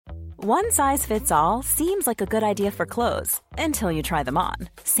One size fits all seems like a good idea for clothes until you try them on.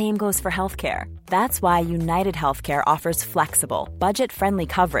 Same goes for healthcare. That's why United Healthcare offers flexible, budget-friendly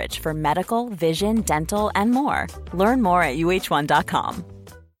coverage for medical, vision, dental, and more. Learn more at uh1.com.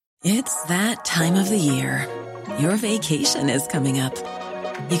 It's that time of the year. Your vacation is coming up.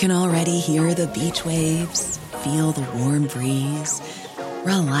 You can already hear the beach waves, feel the warm breeze,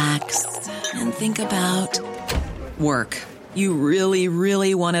 relax, and think about work. You really,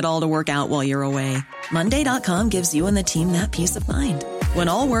 really want it all to work out while you're away. Monday.com gives you and the team that peace of mind. When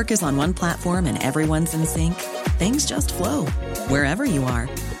all work is on one platform and everyone's in sync, things just flow. Wherever you are,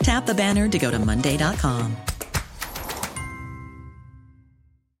 tap the banner to go to Monday.com.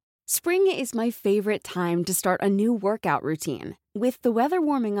 Spring is my favorite time to start a new workout routine. With the weather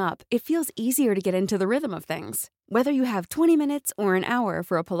warming up, it feels easier to get into the rhythm of things. Whether you have 20 minutes or an hour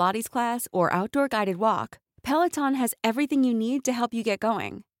for a Pilates class or outdoor guided walk, Peloton has everything you need to help you get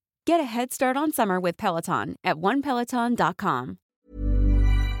going. Get a head start on summer with Peloton at onepeloton.com.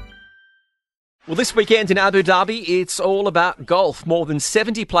 Well, this weekend in Abu Dhabi, it's all about golf. More than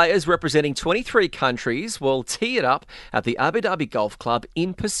 70 players representing 23 countries will tee it up at the Abu Dhabi Golf Club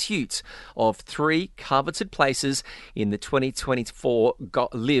in pursuit of 3 coveted places in the 2024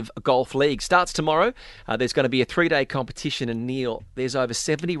 Live Golf League. Starts tomorrow. There's going to be a 3-day competition, and Neil, there's over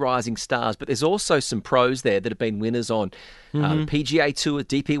 70 rising stars, but there's also some pros there that have been winners on the PGA Tour,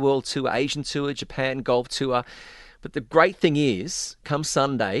 DP World Tour, Asian Tour, Japan Golf Tour. But the great thing is, come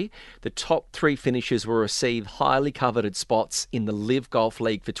Sunday, the top 3 finishers will receive highly coveted spots in the Live Golf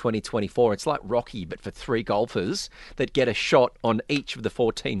League for 2024. It's like Rocky, but for 3 golfers that get a shot on each of the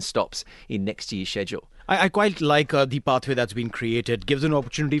 14 stops in next year's schedule. I quite like the pathway that's been created. Gives an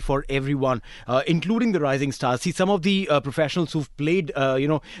opportunity for everyone, including the rising stars. See, some of the professionals who've played,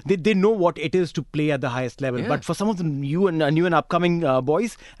 they know what it is to play at the highest level. Yeah. But for some of the new and upcoming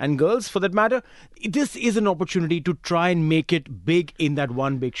boys and girls, for that matter, this is an opportunity to try and make it big in that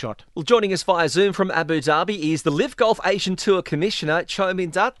one big shot. Well, joining us via Zoom from Abu Dhabi is the Live Golf Asian Tour Commissioner,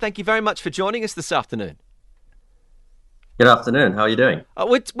 Minn. Thank you very much for joining us this afternoon. Good afternoon. How are you doing?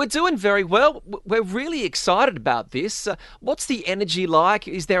 We're doing very well. We're really excited about this. What's the energy like?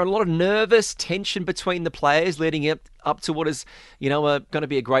 Is there a lot of nervous tension between the players leading up to what is, going to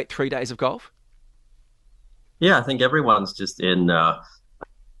be a great 3 days of golf? Yeah, I think everyone's just in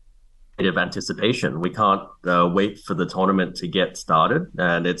of anticipation. We can't wait for the tournament to get started,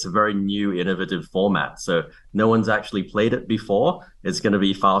 and it's a very new, innovative format. So no one's actually played it before. It's going to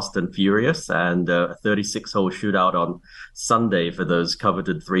be fast and furious, and a 36-hole shootout on Sunday for those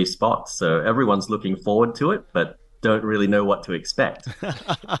coveted 3 spots. So everyone's looking forward to it, but don't really know what to expect.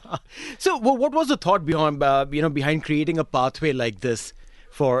 So, what was the thought behind creating a pathway like this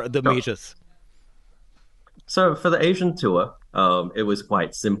for the majors? So for the Asian Tour, it was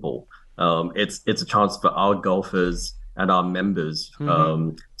quite simple. It's a chance for our golfers and our members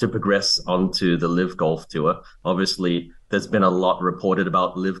to progress onto the Live Golf Tour. Obviously, there's been a lot reported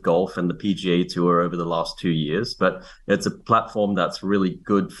about Live Golf and the PGA Tour over the last 2 years, but it's a platform that's really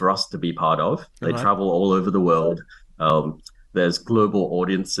good for us to be part of. They travel all over the world. There's global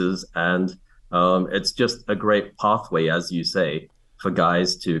audiences, and it's just a great pathway, as you say, for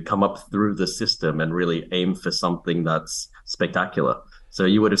guys to come up through the system and really aim for something that's spectacular. So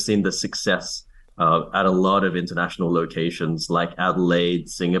you would have seen the success at a lot of international locations like Adelaide,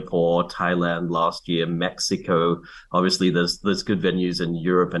 Singapore, Thailand last year, Mexico. Obviously, there's good venues in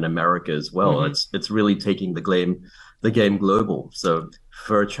Europe and America as well. It's really taking the game global. So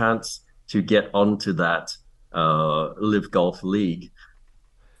for a chance to get onto that Live Golf League,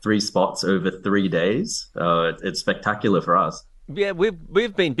 3 spots over 3 days, it's spectacular for us. Yeah,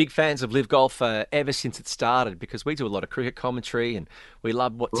 we've been big fans of Live Golf ever since it started, because we do a lot of cricket commentary and we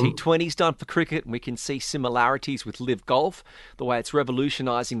love what T20's done for cricket, and we can see similarities with Live Golf, the way it's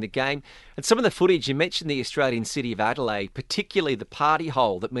revolutionising the game. And some of the footage, you mentioned the Australian city of Adelaide, particularly the party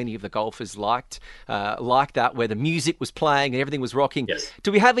hole that many of the golfers liked that, where the music was playing and everything was rocking. Yes.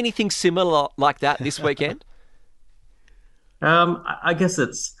 Do we have anything similar like that this weekend? I guess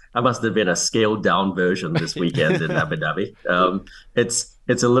I must have been a scaled down version this weekend in Abu Dhabi.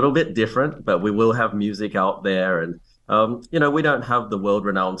 It's a little bit different, but we will have music out there. And, we don't have the world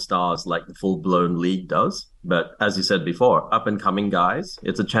renowned stars like the full blown league does. But as you said before, up and coming guys,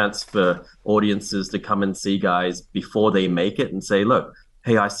 it's a chance for audiences to come and see guys before they make it and say, look,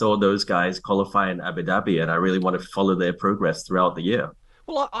 hey, I saw those guys qualify in Abu Dhabi and I really want to follow their progress throughout the year.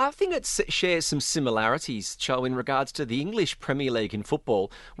 Well, I think it shares some similarities, Cho, in regards to the English Premier League in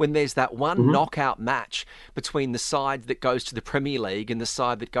football, when there's that one knockout match between the side that goes to the Premier League and the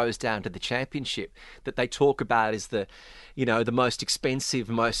side that goes down to the Championship, that they talk about as the most expensive,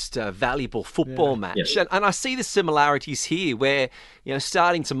 most valuable football match. Yes. And I see the similarities here where,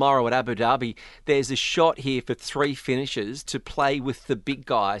 starting tomorrow at Abu Dhabi, there's a shot here for 3 finishers to play with the big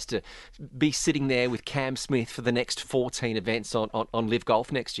guys, to be sitting there with Cam Smith for the next 14 events on Live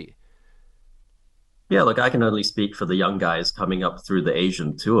Golf next year. Yeah, look, I can only speak for the young guys coming up through the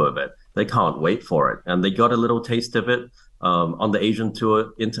Asian Tour, but they can't wait for it. And they got a little taste of it on the Asian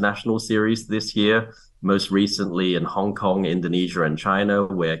Tour International Series this year, most recently in Hong Kong, Indonesia, and China,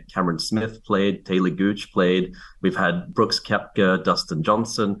 where Cameron Smith played, Taylor Gooch played. We've had Brooks Koepka, Dustin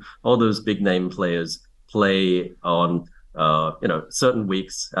Johnson, all those big name players play on certain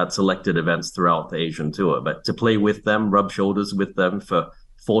weeks at selected events throughout the Asian Tour. But to play with them, rub shoulders with them for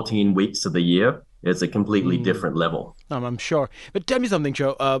 14 weeks of the year, it's a completely different level. I'm sure. But tell me something,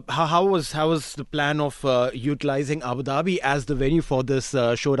 Joe. How was the plan of utilizing Abu Dhabi as the venue for this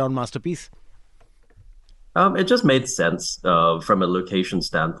showdown masterpiece? It just made sense from a location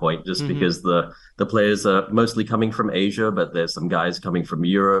standpoint, just because the players are mostly coming from Asia, but there's some guys coming from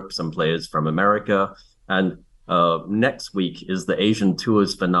Europe, some players from America, and next week is the Asian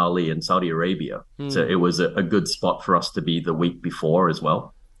Tours finale in Saudi Arabia. So it was a good spot for us to be the week before as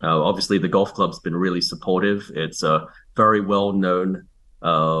well. Obviously, the golf club's been really supportive. It's a very well-known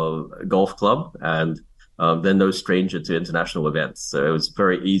golf club, and they're no stranger to international events. So it was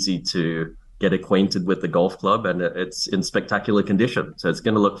very easy to get acquainted with the golf club, and it's in spectacular condition. So it's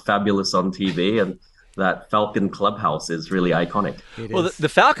going to look fabulous on TV, and that Falcon Clubhouse is really iconic. Well, the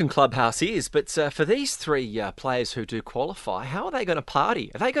Falcon Clubhouse is, but for these 3 players who do qualify, how are they going to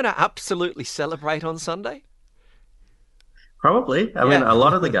party? Are they going to absolutely celebrate on Sunday? Probably. I mean, a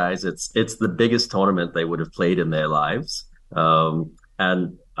lot of the guys, it's the biggest tournament they would have played in their lives.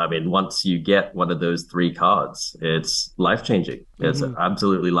 And I mean, once you get one of those 3 cards, it's life-changing. It's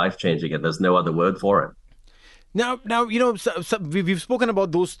absolutely life-changing, and there's no other word for it. Now, we've spoken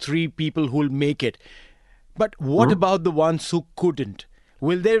about those 3 people who'll make it, but what about the ones who couldn't?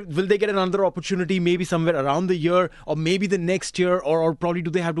 Will they get another opportunity, maybe somewhere around the year, or maybe the next year, or probably do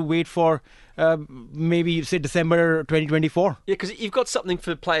they have to wait for maybe say December 2024? Yeah, because you've got something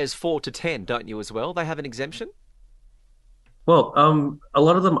for players 4 to 10, don't you, as well? They have an exemption. Well, a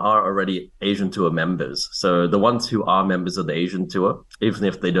lot of them are already Asian Tour members. So the ones who are members of the Asian Tour, even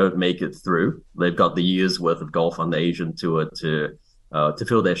if they don't make it through, they've got the year's worth of golf on the Asian Tour to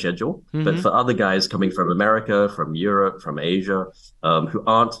fill their schedule. But for other guys coming from America, from Europe, from Asia, who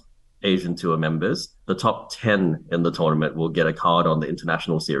aren't Asian Tour members, the top 10 in the tournament will get a card on the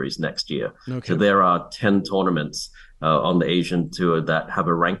International Series next year. Okay. So there are 10 tournaments on the Asian Tour that have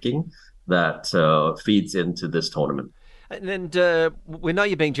a ranking that feeds into this tournament. And we know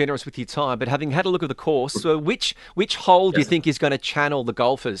you're being generous with your time, but having had a look at the course, so which hole do you think is going to channel the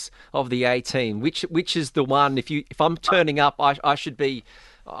golfers of the 18? Which is the one? If I'm turning up, I should be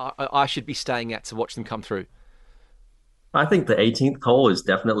staying at to watch them come through. I think the 18th hole is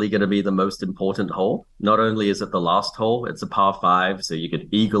definitely going to be the most important hole. Not only is it the last hole, it's a par 5, so you could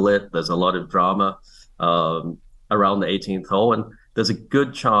eagle it. There's a lot of drama around the 18th hole, and there's a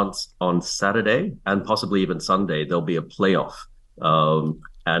good chance on Saturday and possibly even Sunday there'll be a playoff,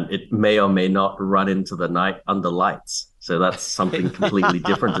 and it may or may not run into the night under lights. So that's something completely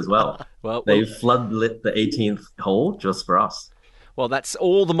different as well. They've floodlit the 18th hole just for us. Well, that's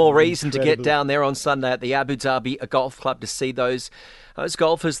all the more reason to get down there on Sunday at the Abu Dhabi Golf Club to see those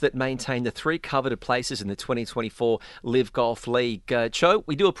golfers that maintain the 3 coveted places in the 2024 Live Golf League. Cho,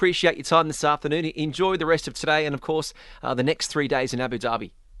 we do appreciate your time this afternoon. Enjoy the rest of today and, of course, the next 3 days in Abu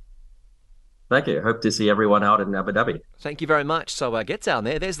Dhabi. Thank you. Hope to see everyone out in Abu Dhabi. Thank you very much. So get down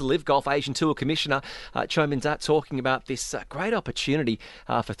there. There's the Live Golf Asian Tour Commissioner, Cho Minn talking about this great opportunity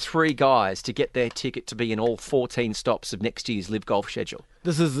for 3 guys to get their ticket to be in all 14 stops of next year's Live Golf schedule.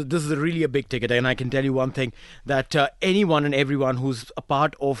 This is really a big ticket, and I can tell you one thing, that anyone and everyone who's a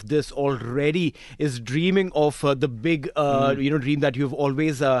part of this already is dreaming of the big dream that you've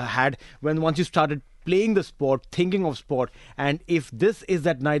always had once you started playing the sport, thinking of sport, and if this is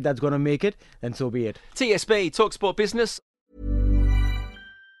that night that's going to make it, then so be it. TSB, Talk Sport Business.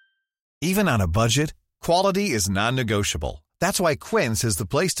 Even on a budget, quality is non-negotiable. That's why Quince is the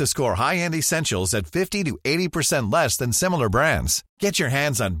place to score high-end essentials at 50 to 80% less than similar brands. Get your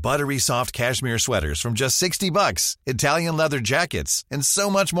hands on buttery soft cashmere sweaters from just $60, Italian leather jackets, and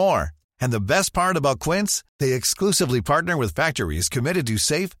so much more. And the best part about Quince, they exclusively partner with factories committed to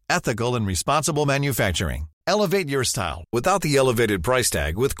safe, ethical, and responsible manufacturing. Elevate your style without the elevated price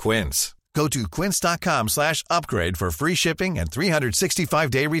tag with Quince. Go to quince.com/upgrade for free shipping and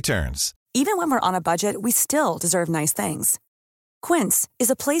 365-day returns. Even when we're on a budget, we still deserve nice things. Quince is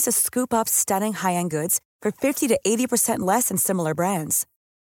a place to scoop up stunning high-end goods for 50 to 80% less than similar brands.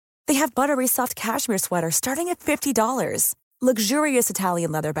 They have buttery soft cashmere sweaters starting at $50, luxurious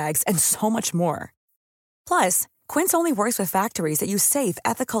Italian leather bags, and so much more. Plus, Quince only works with factories that use safe,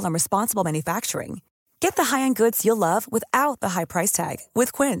 ethical, and responsible manufacturing. Get the high-end goods you'll love without the high price tag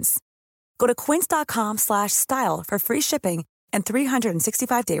with Quince. Go to quince.com/style for free shipping and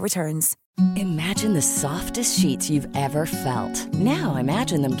 365-day returns. Imagine the softest sheets you've ever felt. Now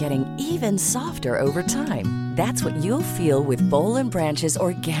imagine them getting even softer over time. That's what you'll feel with Boll & Branch's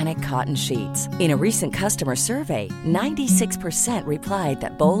organic cotton sheets. In a recent customer survey, 96% replied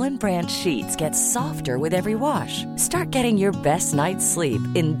that Boll & Branch sheets get softer with every wash. Start getting your best night's sleep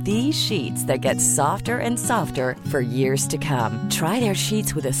in these sheets that get softer and softer for years to come. Try their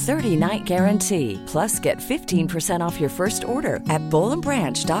sheets with a 30-night guarantee. Plus, get 15% off your first order at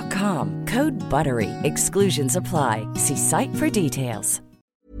bollandbranch.com. Code BUTTERY. Exclusions apply. See site for details.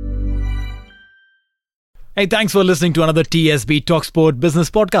 Hey, thanks for listening to another TSB TalkSport Business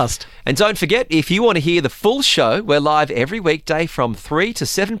Podcast. And don't forget, if you want to hear the full show, we're live every weekday from 3 to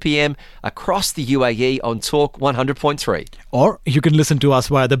 7 p.m. across the UAE on Talk 100.3. Or you can listen to us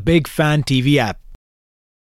via the Big Fan TV app.